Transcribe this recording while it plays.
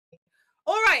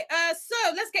All right, so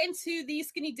let's get into the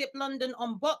Skinnydip London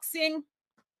unboxing.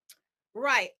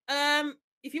 Right,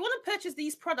 if you want to purchase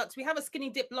these products, we have a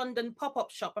Skinnydip London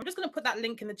pop-up shop. I'm just going to put that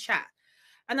link in the chat.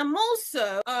 And I'm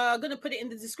also going to put it in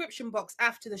the description box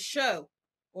after the show.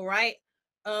 All right,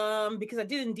 because I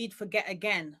did indeed forget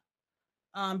again.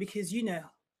 Because, you know,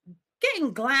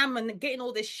 getting glam and getting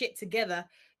all this shit together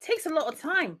takes a lot of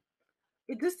time.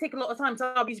 It does take a lot of time.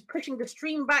 So I'll be pushing the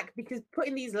stream back because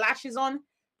putting these lashes on,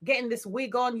 getting this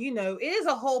wig on, you know, it is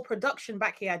a whole production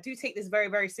back here. I do take this very,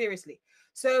 very seriously.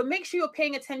 So make sure you're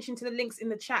paying attention to the links in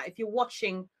the chat if you're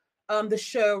watching the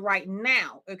show right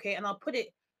now. Okay. And I'll put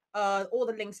it, all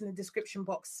the links in the description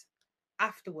box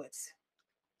afterwards.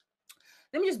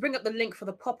 Let me just bring up the link for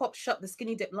the pop-up shop, the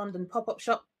Skinnydip London pop-up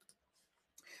shop.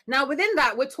 Now, within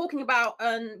that, we're talking about,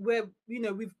 we're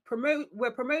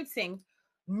promoting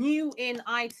new in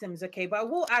items, okay, but I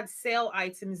will add sale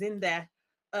items in there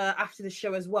after the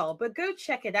show as well. But go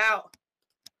check it out.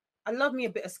 I love me a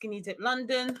bit of Skinnydip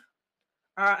London,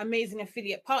 our amazing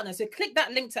affiliate partner. So click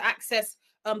that link to access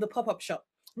the pop-up shop.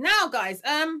 Now, guys,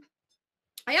 I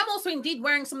am also indeed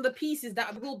wearing some of the pieces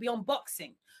that I will be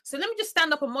unboxing. So let me just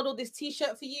stand up and model this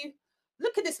t-shirt for you.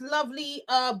 Look at this lovely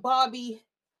Barbie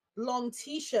long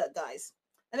t-shirt, guys.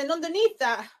 And then underneath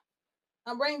that,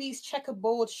 I'm wearing these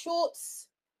checkerboard shorts.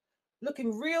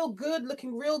 Looking real good,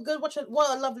 looking real good. What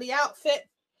a lovely outfit.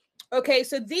 Okay,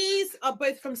 so these are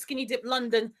both from Skinnydip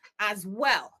London as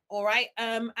well, all right?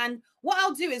 And what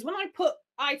I'll do is when I put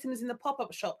items in the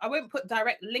pop-up shop, I won't put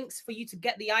direct links for you to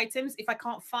get the items if I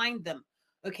can't find them,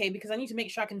 okay? Because I need to make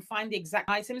sure I can find the exact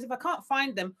items. If I can't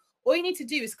find them, all you need to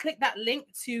do is click that link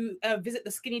to visit the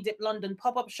Skinnydip London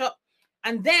pop-up shop.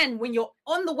 And then when you're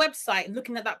on the website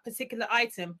looking at that particular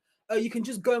item, you can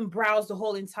just go and browse the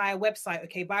whole entire website,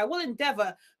 okay? But I will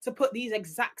endeavor to put these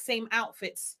exact same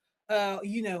outfits,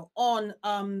 you know, on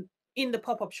in the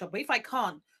pop-up shop. But if I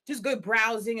can't, just go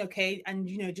browsing, okay? And,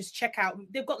 you know, just check out.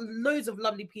 They've got loads of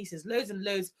lovely pieces, loads and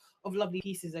loads of lovely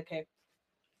pieces, okay?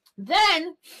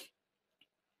 Then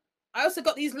I also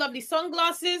got these lovely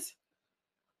sunglasses,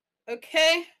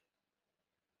 okay?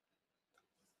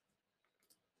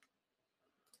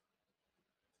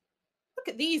 Look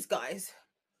at these, guys.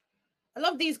 I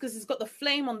love these because it's got the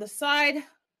flame on the side.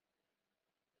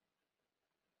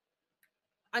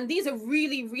 And these are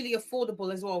really, really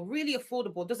affordable as well. Really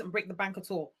affordable. Doesn't break the bank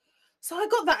at all. So I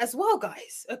got that as well,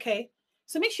 guys. Okay.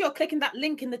 So make sure you're clicking that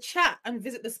link in the chat and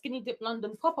visit the Skinnydip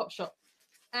London pop-up shop.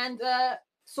 And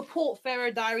support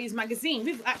Pharaoh Diaries magazine.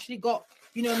 We've actually got,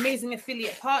 you know, amazing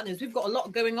affiliate partners. We've got a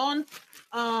lot going on.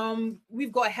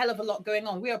 We've got a hell of a lot going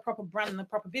on. We are a proper brand and a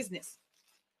proper business.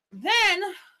 Then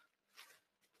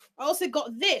I also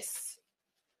got this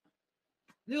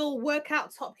little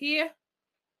workout top here.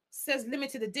 Says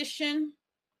limited edition.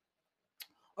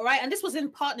 All right. And this was in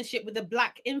partnership with a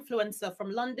Black influencer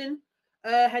from London.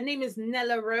 Her name is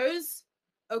Nella Rose.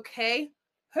 Okay.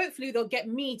 Hopefully they'll get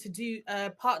me to do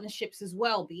partnerships as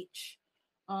well, Beach.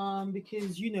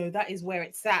 Because, you know, that is where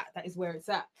it's at. That is where it's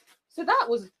at. So that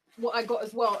was what I got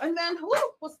as well. And then, whoa,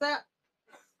 what's that?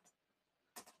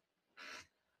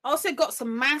 I also got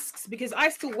some masks because I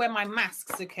still wear my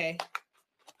masks, okay?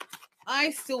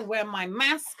 I still wear my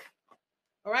mask.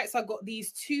 All right, so I got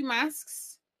these two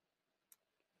masks.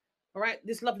 All right,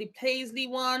 this lovely paisley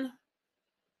one.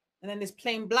 And then this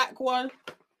plain black one.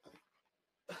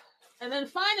 And then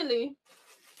finally,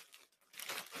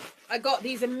 I got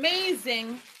these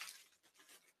amazing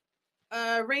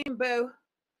rainbow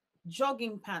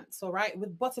jogging pants, all right,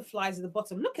 with butterflies at the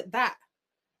bottom. Look at that.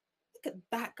 Look at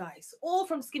that, guys. All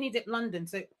from Skinnydip London.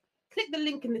 So click the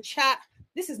link in the chat.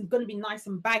 This is going to be nice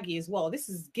and baggy as well. This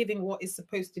is giving what it's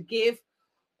supposed to give.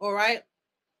 All right.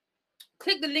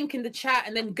 Click the link in the chat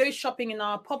and then go shopping in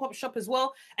our pop-up shop as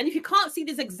well. And if you can't see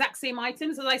these exact same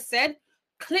items, as I said,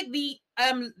 click the,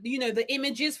 you know, the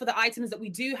images for the items that we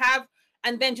do have.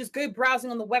 And then just go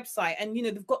browsing on the website. And, you know,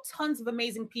 they've got tons of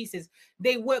amazing pieces.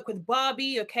 They work with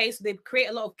Barbie, okay? So they create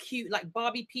a lot of cute, like,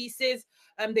 Barbie pieces.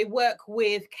 They work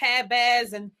with Care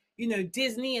Bears and, you know,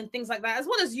 Disney and things like that, as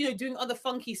well as, you know, doing other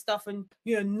funky stuff and,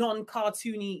 you know,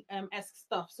 non-cartoony-esque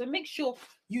stuff. So make sure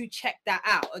you check that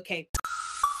out, okay?